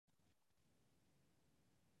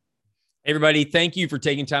Everybody, thank you for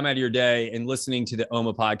taking time out of your day and listening to the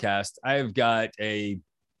OMA podcast. I've got a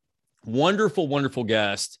wonderful, wonderful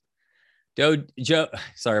guest. Joe,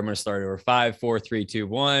 sorry, I'm going to start over. 5, 4, 3, 2,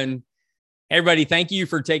 1. Everybody, thank you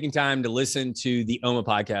for taking time to listen to the OMA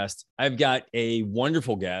podcast. I've got a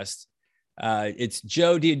wonderful guest. It's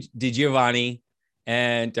Joe DiGiovanni.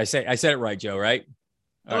 And I said it right, Joe, right?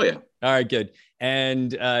 Oh, yeah. All right, good.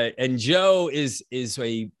 And Joe is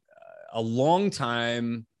a long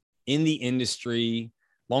time in the industry,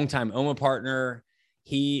 longtime OMA partner.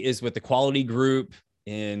 He is with the Quality Group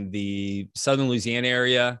in the Southern Louisiana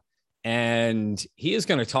area. And he is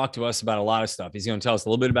going to talk to us about a lot of stuff. He's going to tell us a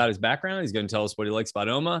little bit about his background. He's going to tell us what he likes about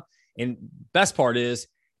OMA. And best part is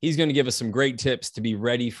he's going to give us some great tips to be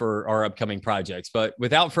ready for our upcoming projects. But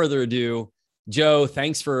without further ado, Joe,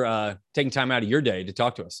 thanks for taking time out of your day to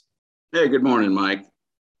talk to us. Hey, good morning, Mike.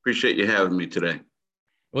 Appreciate you having me today.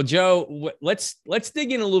 Well, Joe, let's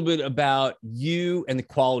dig in a little bit about you and the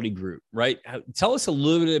Quality Group, right? Tell us a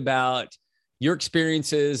little bit about your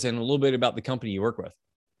experiences and a little bit about the company you work with.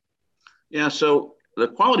 Yeah, so the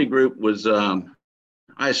Quality Group was, I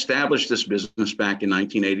established this business back in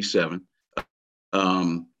 1987.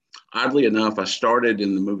 Oddly enough, I started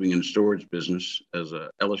in the moving and storage business as a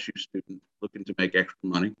LSU student looking to make extra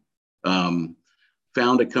money.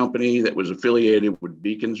 Found a company that was affiliated with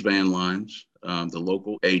Beacon's Van Lines, the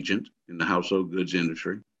local agent in the household goods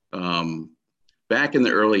industry. Back in the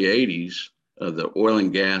early 80s, the oil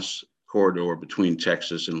and gas corridor between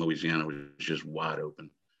Texas and Louisiana was just wide open.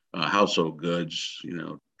 Household goods,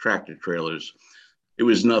 tractor trailers. It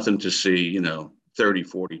was nothing to see, 30,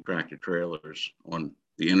 40 tractor trailers on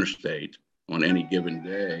the interstate on any given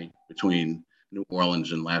day between New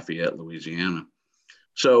Orleans and Lafayette, Louisiana.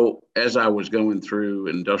 So as I was going through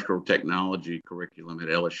industrial technology curriculum at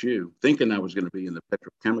LSU, thinking I was going to be in the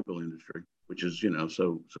petrochemical industry, which is,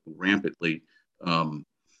 so rampantly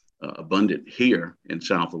abundant here in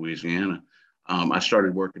South Louisiana, I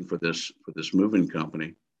started working for this moving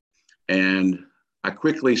company. And I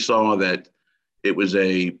quickly saw that it was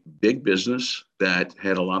a big business that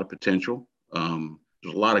had a lot of potential.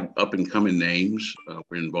 There's a lot of up and coming names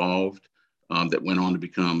were involved that went on to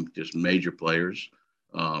become just major players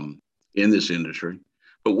in this industry.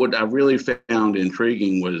 But what I really found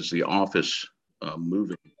intriguing was the office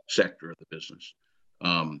moving sector of the business.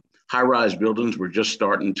 High-rise buildings were just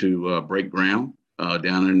starting to break ground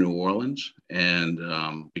down in New Orleans.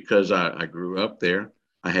 And because I grew up there,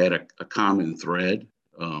 I had a common thread.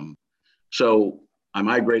 So I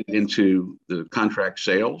migrated into the contract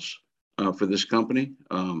sales for this company.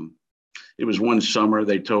 It was one summer,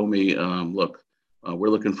 they told me, look, we're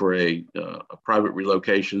looking for a private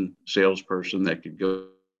relocation salesperson that could go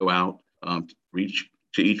out, reach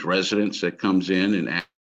to each residence that comes in and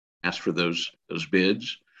ask for those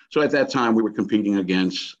bids. So at that time, we were competing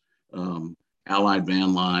against Allied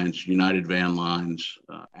Van Lines, United Van Lines,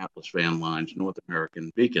 Atlas Van Lines, North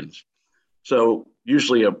American Beacons. So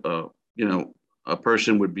usually a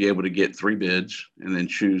person would be able to get 3 bids and then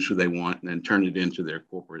choose who they want and then turn it into their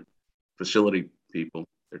corporate facility people,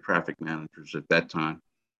 their traffic managers at that time.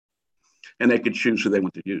 And they could choose who they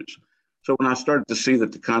want to use. So when I started to see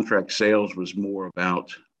that the contract sales was more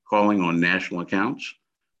about calling on national accounts,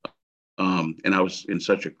 and I was in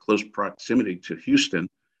such a close proximity to Houston,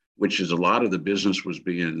 which is a lot of the business was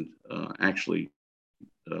being actually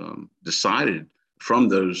decided from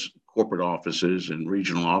those corporate offices and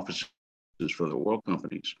regional offices for the oil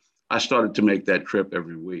companies. I started to make that trip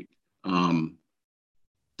every week.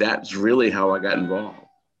 That's really how I got involved.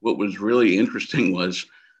 What was really interesting was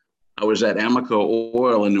I was at Amoco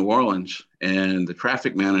Oil in New Orleans, and the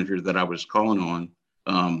traffic manager that I was calling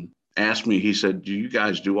on asked me, he said, "Do you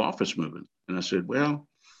guys do office moving?" And I said, "Well,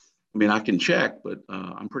 I mean, I can check, but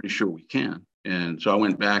I'm pretty sure we can." And so I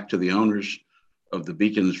went back to the owners of the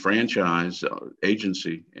Beacons franchise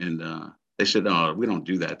agency, and they said, "Oh, we don't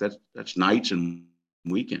do that. That's nights and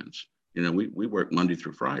weekends. We work Monday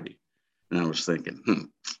through Friday." And I was thinking,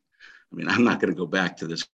 I mean, I'm not going to go back to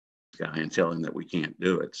this guy and tell him that we can't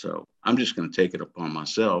do it. So I'm just going to take it upon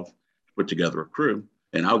myself, put together a crew,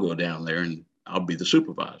 and I'll go down there and I'll be the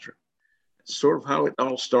supervisor. It's sort of how it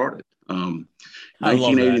all started.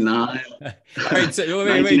 1989. All right, so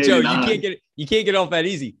wait, Joe, you can't get off that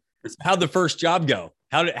easy. How'd the first job go?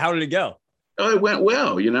 How did it go? Oh, it went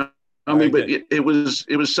well, I mean, but it was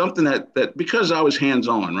something that because I was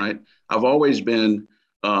hands-on, right? I've always been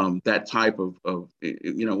that type of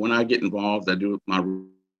when I get involved, I do my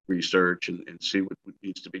research and see what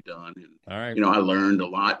needs to be done. And, all right. I learned a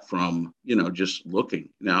lot from, just looking.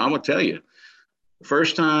 Now, I'm going to tell you, the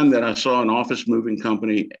first time that I saw an office moving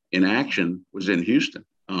company in action was in Houston.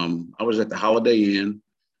 I was at the Holiday Inn.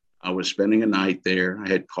 I was spending a night there. I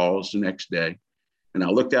had calls the next day. And I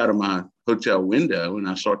looked out of my hotel window and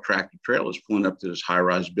I saw tractor trailers pulling up to this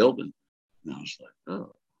high-rise building. And I was like,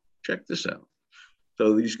 oh, check this out.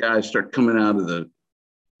 So these guys start coming out of the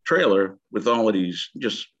trailer with all of these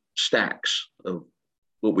just stacks of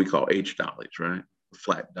what we call H dollies, right?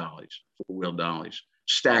 Flat dollies, four-wheel dollies,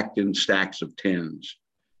 stacked in stacks of tens.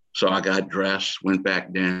 So I got dressed, went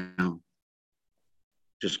back down,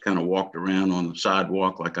 just kind of walked around on the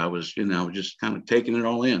sidewalk like I was, just kind of taking it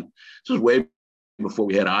all in. This was way before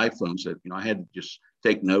we had iPhones that, I had to just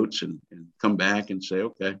take notes and come back and say,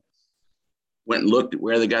 okay. Went and looked at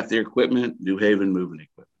where they got their equipment, New Haven Moving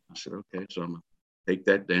Equipment. I said, okay, so I'm going to take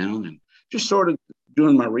that down and just sort of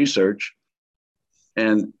doing my research.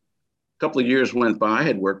 And a couple of years went by. I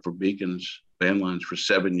had worked for Beacon's Van Lines for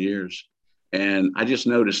 7 years. And I just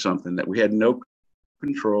noticed something, that we had no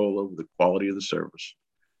control over the quality of the service.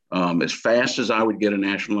 As fast as I would get a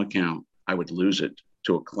national account, I would lose it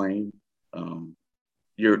to a claim.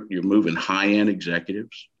 You're moving high-end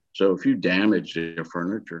executives. So if you damage their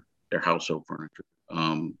furniture, their household furniture,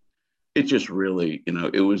 it just really,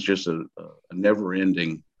 it was just a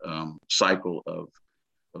never-ending cycle of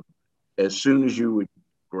as soon as you would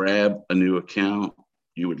grab a new account,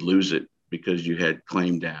 you would lose it because you had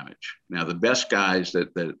claim damage. Now, the best guys that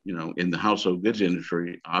in the household goods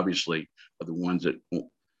industry, obviously, are the ones that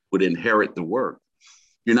would inherit the work.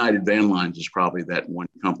 United Van Lines is probably that one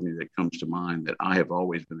company that comes to mind that I have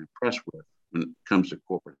always been impressed with when it comes to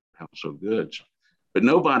corporate household goods. But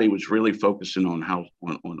nobody was really focusing on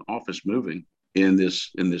office moving in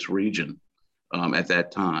this region at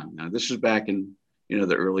that time. Now, this is back in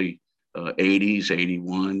the early 80s,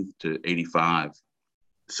 81 to 85.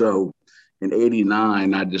 So in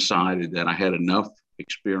 89, I decided that I had enough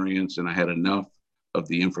experience and I had enough of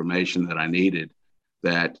the information that I needed,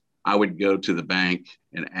 that I would go to the bank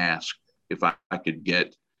and ask if I could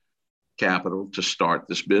get capital to start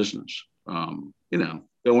this business.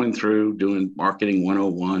 Going through doing marketing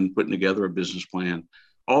 101, putting together a business plan,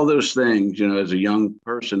 all those things, as a young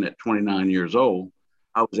person at 29 years old,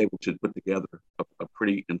 I was able to put together a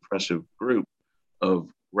pretty impressive group of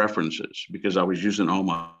references because I was using all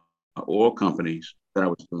my oil companies that I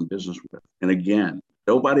was doing business with. And again,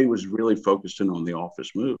 nobody was really focusing on the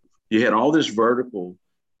office move. You had all this vertical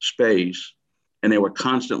space and they were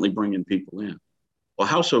constantly bringing people in. Well,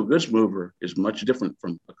 household goods mover is much different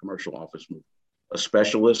from a commercial office mover. A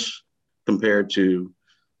specialist compared to,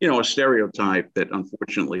 a stereotype that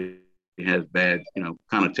unfortunately has bad,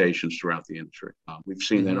 connotations throughout the industry. We've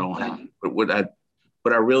seen that all happen. But what I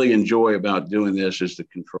really enjoy about doing this is the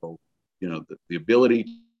control, the ability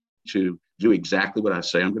to do exactly what I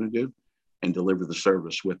say I'm going to do and deliver the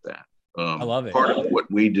service with that. I love it. Part of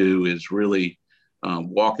what we do is really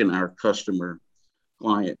walking our customer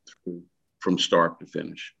client through from start to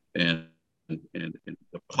finish, and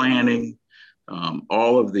the planning,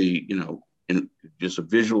 all of the, and just a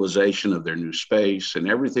visualization of their new space and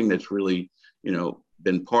everything that's really,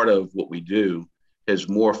 been part of what we do has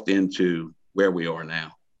morphed into where we are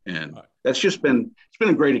now. And that's just it's been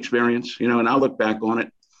a great experience, and I look back on it.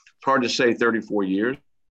 It's hard to say 34 years,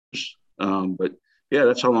 but yeah,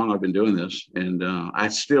 that's how long I've been doing this. And I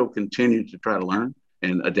still continue to try to learn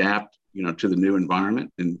and adapt, to the new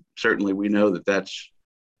environment. And certainly we know that that's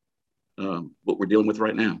what we're dealing with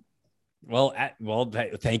right now. Well,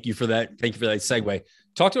 thank you for that. Thank you for that segue.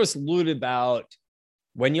 Talk to us a little bit about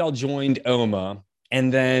when y'all joined OMA,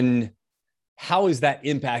 and then how has that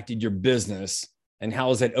impacted your business, and how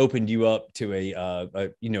has that opened you up to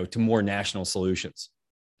to more national solutions?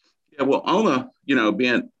 Yeah, well, OMA,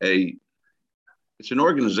 being it's an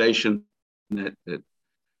organization that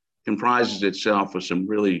comprises itself of some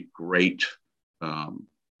really great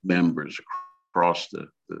members across the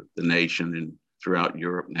nation and throughout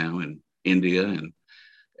Europe now, and India and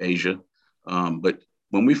Asia. But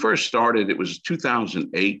when we first started, it was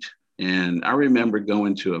 2008. And I remember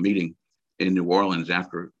going to a meeting in New Orleans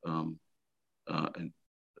after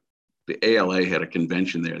the ALA had a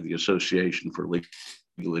convention there, the Association for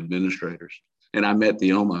Legal Administrators. And I met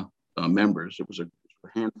the OMA members. It was a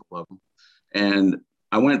handful of them. And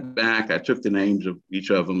I went back, I took the names of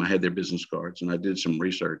each of them. I had their business cards and I did some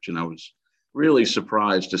research, and I was really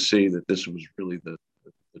surprised to see that this was really the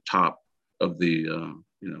top of the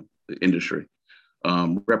industry,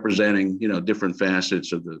 representing, different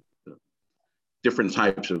facets of the different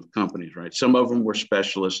types of companies, right? Some of them were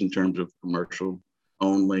specialists in terms of commercial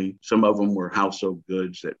only. Some of them were household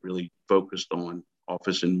goods that really focused on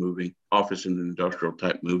office and industrial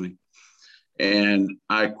type moving. And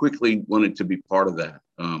I quickly wanted to be part of that.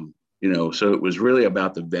 So it was really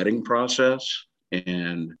about the vetting process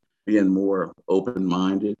and being more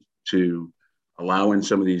open-minded to allowing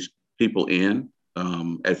some of these people in.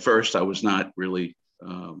 At first, I was not really.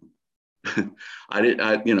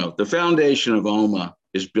 The foundation of OMA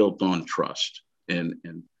is built on trust, and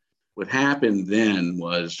what happened then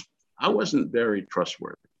was I wasn't very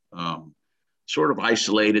trustworthy. Sort of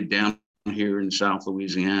isolated down here in South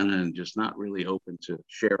Louisiana, and just not really open to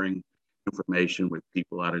sharing information with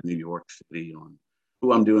people out of New York City on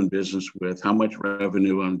who I'm doing business with, how much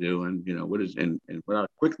revenue I'm doing, and what I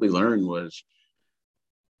quickly learned was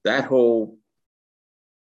that whole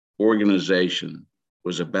organization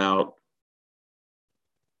was about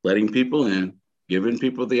letting people in, giving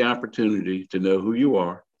people the opportunity to know who you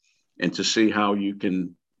are and to see how you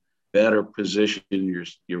can better position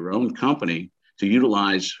your own company to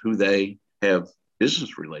utilize who they have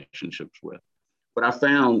business relationships with. What I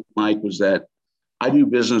found, Mike, was that I do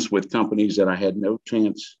business with companies that I had no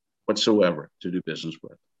chance whatsoever to do business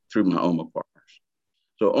with through my OMA partners.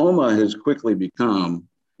 So OMA has quickly become,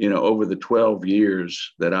 over the 12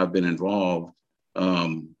 years that I've been involved,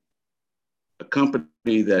 a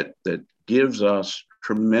company that gives us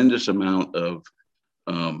tremendous amount of,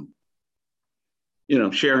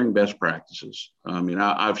 sharing best practices.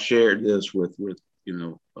 I've shared this with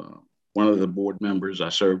one of the board members. I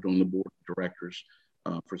served on the board of directors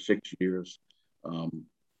for 6 years.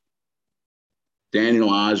 Daniel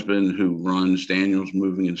Osmond, who runs Daniel's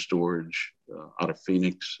Moving and Storage out of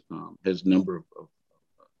Phoenix, has a number of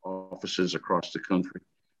offices across the country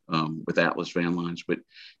with Atlas Van Lines. But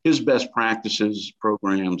his best practices,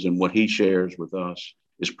 programs, and what he shares with us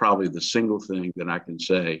is probably the single thing that I can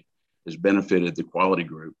say has benefited the quality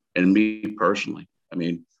group and me personally.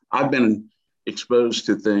 I've been exposed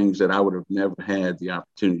to things that I would have never had the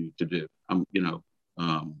opportunity to do.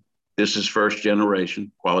 This is first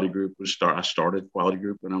generation. Quality group I started quality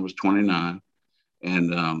group when I was 29,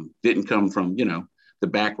 and didn't come from the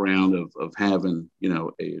background of having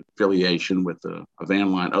a affiliation with a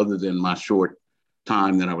van line other than my short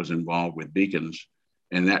time that I was involved with Beacons,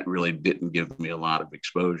 and that really didn't give me a lot of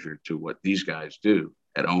exposure to what these guys do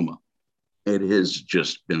at OMA. It has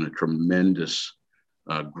just been a tremendous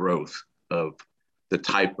growth of the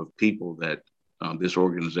type of people that this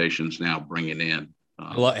organization is now bringing in.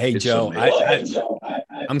 Hey, Joe,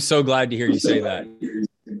 I'm so glad to hear you say that.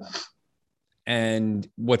 And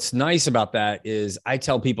what's nice about that is I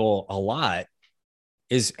tell people a lot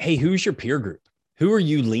is, hey, who's your peer group? Who are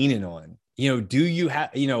you leaning on? Do you have,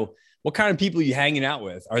 what kind of people are you hanging out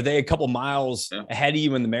with? Are they a couple miles ahead of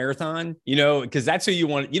you in the marathon? Because that's who you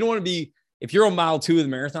want. You don't want to be, if you're on mile 2 of the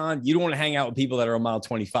marathon, you don't want to hang out with people that are on mile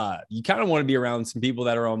 25. You kind of want to be around some people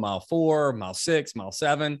that are on mile 4, mile 6, mile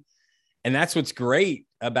 7. And that's what's great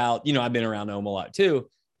about, I've been around OMA a lot too.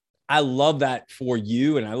 I love that for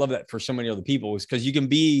you. And I love that for so many other people, is because you can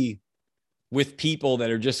be with people that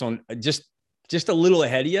are just a little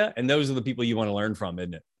ahead of you. And those are the people you want to learn from,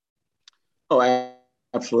 isn't it? Oh,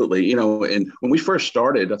 absolutely. And when we first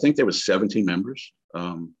started, I think there was 17 members.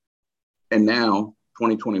 And now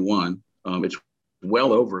 2021, it's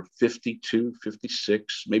well over 52,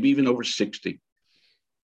 56, maybe even over 60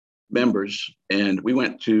 members. And we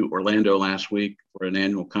went to Orlando last week for an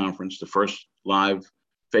annual conference, the first live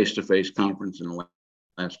face-to-face conference in the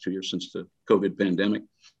last 2 years since the COVID pandemic.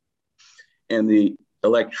 And the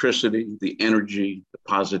electricity, the energy, the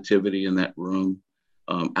positivity in that room,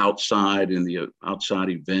 outside in the outside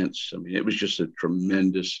events. It was just a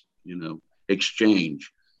tremendous,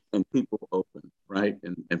 exchange, and people open, right?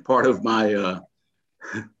 And part of my,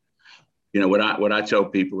 what I tell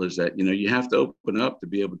people is that, you have to open up to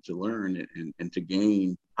be able to learn and to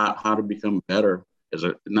gain how to become better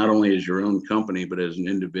not only as your own company, but as an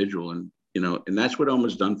individual. And, and that's what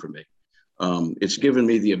OMA's done for me. It's given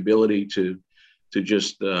me the ability to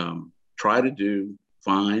just try to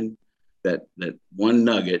find that one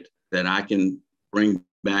nugget that I can bring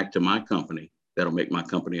back to my company that'll make my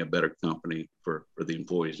company a better company for the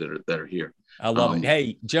employees that are here. I love it.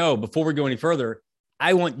 Hey, Joe, before we go any further,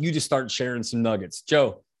 I want you to start sharing some nuggets.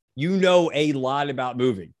 Joe, you know a lot about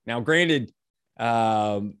moving. Now, granted,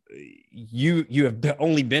 you have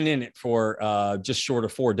only been in it for just short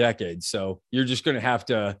of 4 decades. So you're just going to have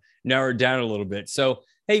to narrow it down a little bit. So,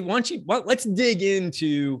 hey, let's dig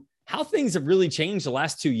into how things have really changed the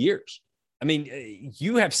last 2 years.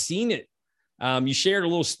 You have seen it. You shared a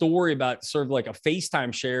little story about sort of like a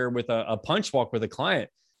FaceTime share with a punch walk with a client.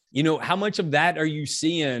 How much of that are you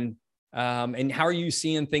seeing? And how are you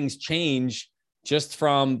seeing things change just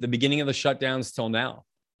from the beginning of the shutdowns till now?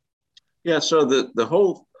 Yeah. So the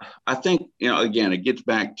whole, I think, again, it gets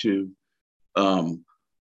back to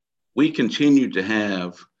we continued to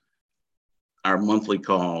have our monthly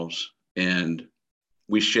calls, and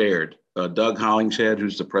we shared. Doug Hollingshead,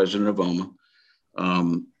 who's the president of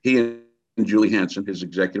OMA, he and Julie Hanson, his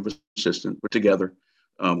executive assistant, put together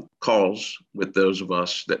calls with those of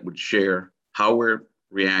us that would share how we're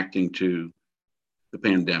reacting to the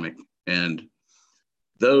pandemic. And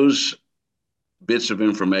those bits of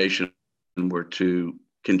information were to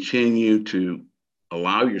continue to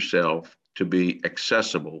allow yourself to be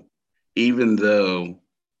accessible, even though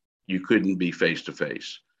you couldn't be face to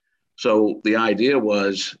face. So the idea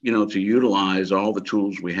was, to utilize all the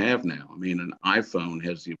tools we have now. I mean, an iPhone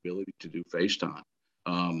has the ability to do FaceTime.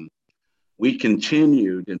 We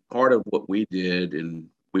continued, and part of what we did, and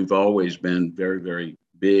we've always been very, very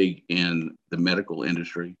big in the medical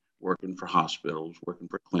industry, working for hospitals, working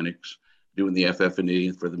for clinics, doing the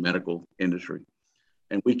FF&E for the medical industry.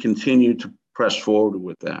 And we continued to press forward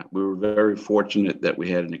with that. We were very fortunate that we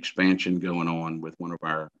had an expansion going on with one of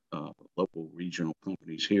our local regional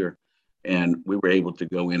companies here. And we were able to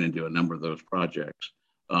go in and do a number of those projects.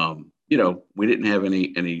 We didn't have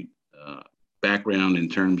any background in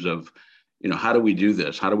terms of, how do we do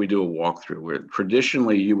this? How do we do a walkthrough? Where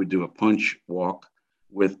traditionally you would do a punch walk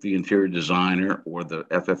with the interior designer or the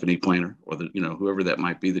FF&E planner or the, whoever that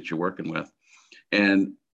might be that you're working with.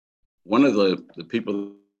 And one of the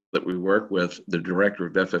people that we work with, the director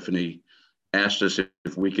of FF&E, asked us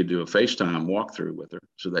if we could do a FaceTime walkthrough with her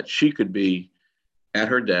so that she could be at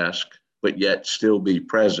her desk, but yet still be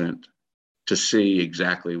present to see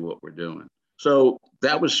exactly what we're doing. So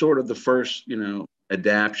that was sort of the first,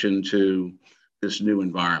 adaptation to this new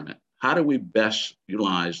environment. How do we best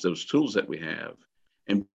utilize those tools that we have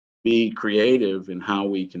and be creative in how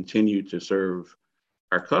we continue to serve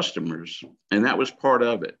our customers? And that was part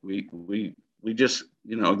of it. We just,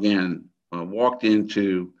 again, walked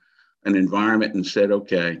into an environment and said,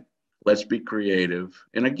 okay, let's be creative.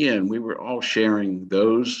 And again, we were all sharing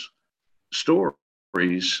those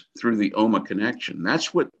stories through the OMA connection.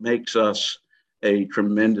 That's what makes us a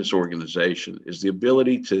tremendous organization, is the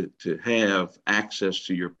ability to have access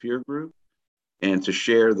to your peer group and to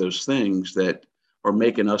share those things that are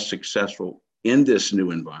making us successful in this new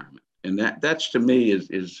environment. And that's to me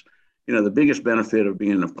is the biggest benefit of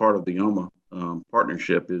being a part of the OMA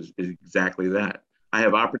partnership is exactly that. I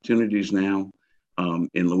have opportunities now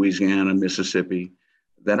in Louisiana, Mississippi,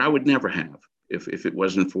 that I would never have if it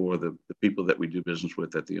wasn't for the people that we do business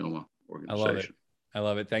with at the OMA organization. I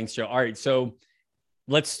love it. Thanks, Joe. All right. So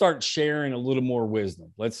let's start sharing a little more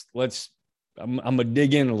wisdom. I'm going to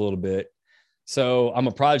dig in a little bit. So I'm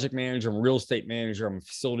a project manager, I'm a real estate manager, I'm a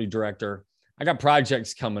facility director. I got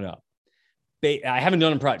projects coming up. I haven't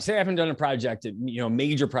done a project,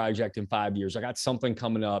 major project in 5 years. I got something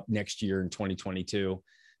coming up next year in 2022.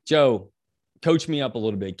 Joe, coach me up a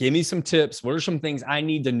little bit. Give me some tips. What are some things I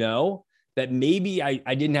need to know that maybe I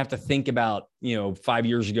didn't have to think about, 5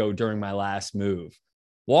 years ago during my last move?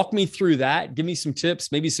 Walk me through that. Give me some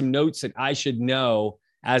tips, maybe some notes that I should know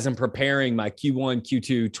as I'm preparing my Q1,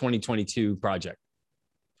 Q2, 2022 project.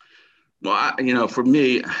 Well, for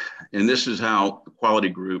me, and this is how the quality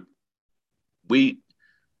group, we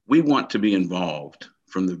want to be involved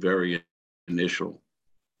from the very initial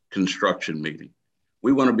construction meeting.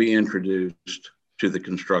 We want to be introduced to the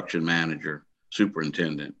construction manager,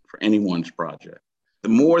 superintendent for anyone's project. The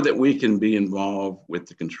more that we can be involved with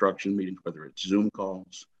the construction meetings, whether it's Zoom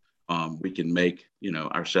calls, we can make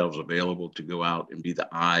ourselves available to go out and be the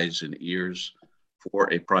eyes and ears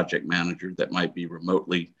for a project manager that might be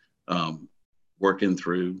remotely working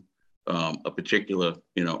through a particular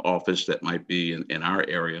office that might be in our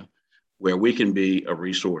area, where we can be a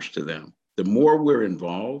resource to them. The more we're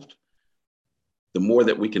involved, the more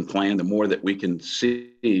that we can plan, the more that we can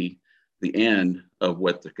see the end of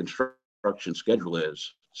what the construction schedule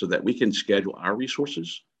is, so that we can schedule our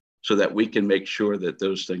resources so that we can make sure that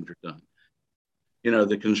those things are done.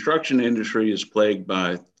 The construction industry is plagued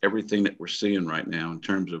by everything that we're seeing right now in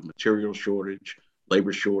terms of material shortage,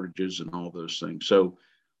 labor shortages, and all those things. So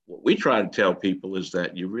what we try to tell people is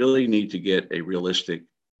that you really need to get a realistic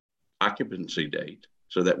occupancy date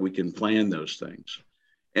so that we can plan those things.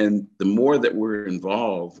 And the more that we're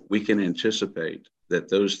involved, we can anticipate that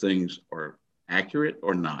those things are accurate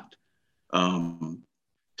or not.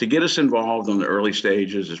 To get us involved on the early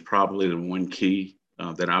stages is probably the one key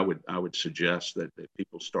that I would suggest that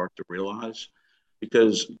people start to realize.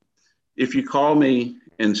 Because if you call me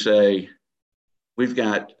and say, we've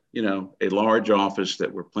got a large office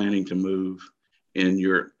that we're planning to move in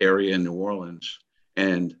your area in New Orleans,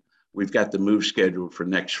 and we've got the move scheduled for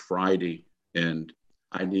next Friday, and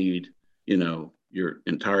I need your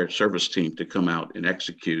entire service team to come out and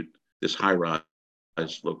execute this high-rise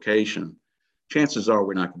location, chances are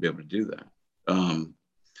we're not going to be able to do that.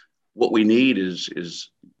 What we need is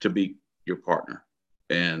to be your partner.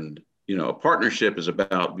 And, a partnership is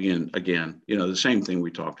about being, again, the same thing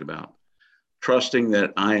we talked about, trusting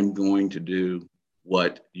that I am going to do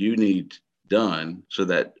what you need done so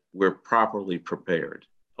that we're properly prepared.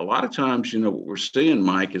 A lot of times, what we're seeing,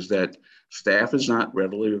 Mike, is that staff is not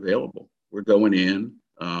readily available. We're going in,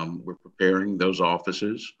 we're preparing those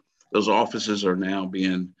offices. Those offices are now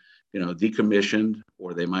being, decommissioned,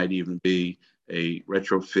 or they might even be a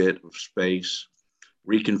retrofit of space,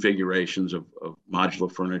 reconfigurations of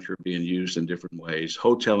modular furniture being used in different ways,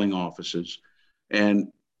 hoteling offices.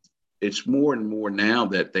 And it's more and more now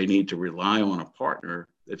that they need to rely on a partner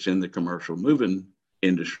that's in the commercial moving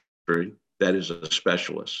industry that is a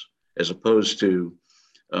specialist, as opposed to,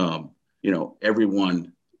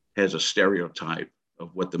 everyone has a stereotype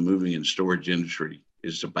of what the moving and storage industry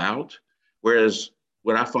is about. Whereas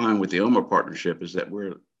what I find with the OMA partnership is that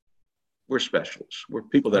we're specialists. We're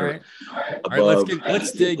people that are above. All right,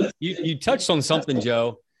 let's dig. You touched on something,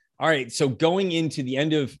 Joe. All right. So going into the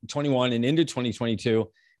end of 21 and into 2022,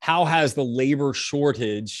 how has the labor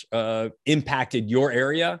shortage impacted your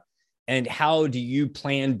area? And how do you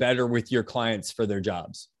plan better with your clients for their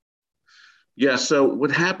jobs? Yeah. So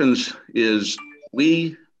what happens is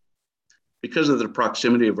because of the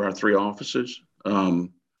proximity of our 3 offices,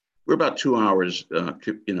 we're about 2 hours,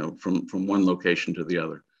 from one location to the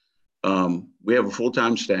other. We have a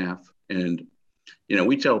full-time staff, and,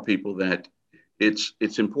 we tell people that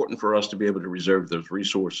it's important for us to be able to reserve those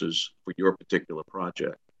resources for your particular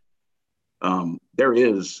project. There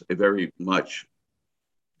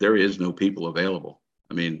is no people available.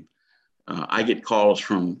 I mean, I get calls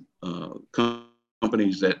from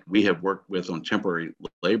companies that we have worked with on temporary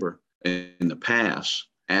labor in the past,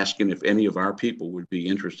 asking if any of our people would be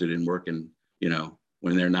interested in working,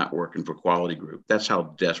 when they're not working for Quality Group. That's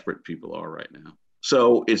how desperate people are right now.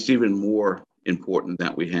 So it's even more important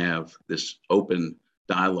that we have this open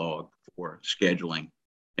dialogue for scheduling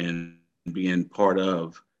and being part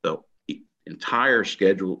of the entire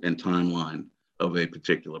schedule and timeline of a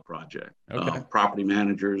particular project. Okay. Property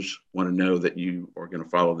managers want to know that you are going to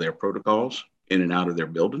follow their protocols in and out of their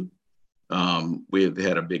building. We have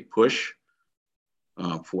had a big push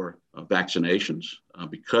for vaccinations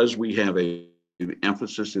because we have a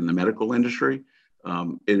emphasis in the medical industry.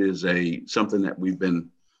 It is something that we've been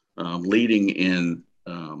leading in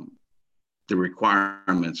the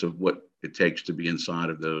requirements of what it takes to be inside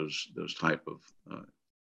of those type of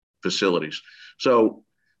facilities. So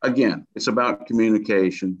again, it's about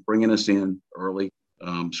communication, bringing us in early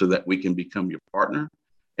so that we can become your partner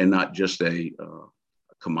and not just a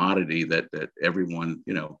commodity that everyone,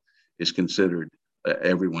 is considered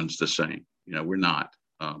everyone's the same. We're not.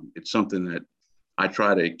 It's something that I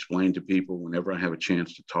try to explain to people whenever I have a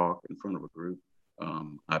chance to talk in front of a group.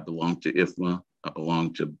 I belong to IFMA. I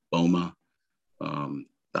belong to OMA, the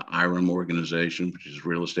IRM organization, which is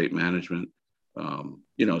real estate management.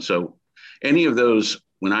 So any of those,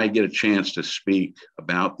 when I get a chance to speak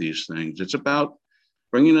about these things, it's about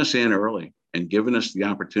bringing us in early and giving us the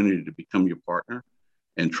opportunity to become your partner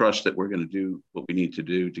and trust that we're going to do what we need to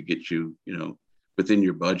do to get you, within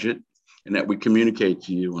your budget, and that we communicate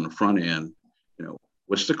to you on the front end,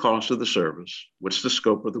 what's the cost of the service, what's the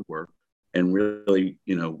scope of the work, and really,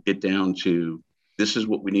 get down to this is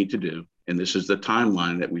what we need to do, and this is the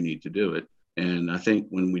timeline that we need to do it. And I think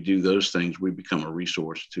when we do those things, we become a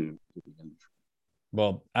resource to the industry.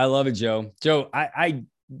 Well, I love it, Joe. Joe, I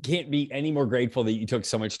can't be any more grateful that you took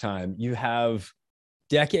so much time. You have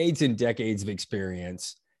decades and decades of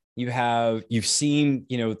experience. You've seen,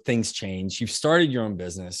 things change. You've started your own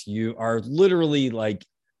business. You are literally like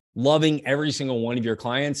loving every single one of your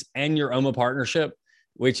clients and your OMA partnership,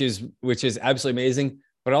 which is absolutely amazing.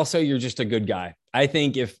 But also you're just a good guy. I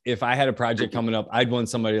think if I had a project coming up, I'd want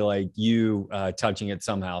somebody like you touching it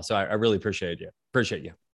somehow. So I really appreciate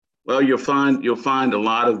you. Well, you'll find a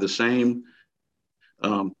lot of the same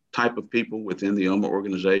type of people within the OMA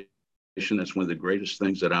organization. That's one of the greatest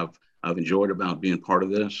things that I've enjoyed about being part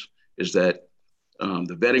of this, is that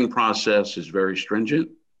the vetting process is very stringent,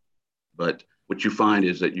 but what you find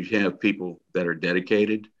is that you have people that are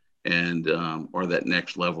dedicated and are that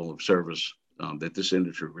next level of service that this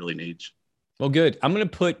industry really needs. Well, good. I'm going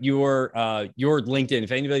to put your LinkedIn.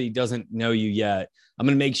 If anybody doesn't know you yet, I'm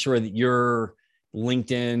going to make sure that your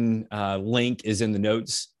LinkedIn link is in the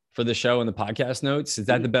notes for the show and the podcast notes. Is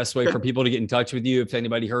that the best way for people to get in touch with you? If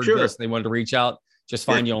anybody heard this and they wanted to reach out, just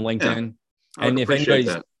find you on LinkedIn. Yeah. And if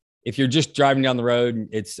If you're just driving down the road,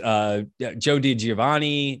 it's Joe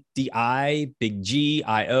DiGiovanni, D-I, big Giovanni.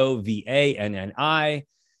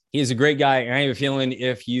 He is a great guy. And I have a feeling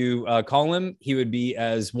if you call him, he would be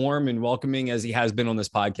as warm and welcoming as he has been on this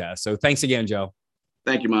podcast. So thanks again, Joe.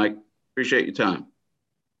 Thank you, Mike. Appreciate your time.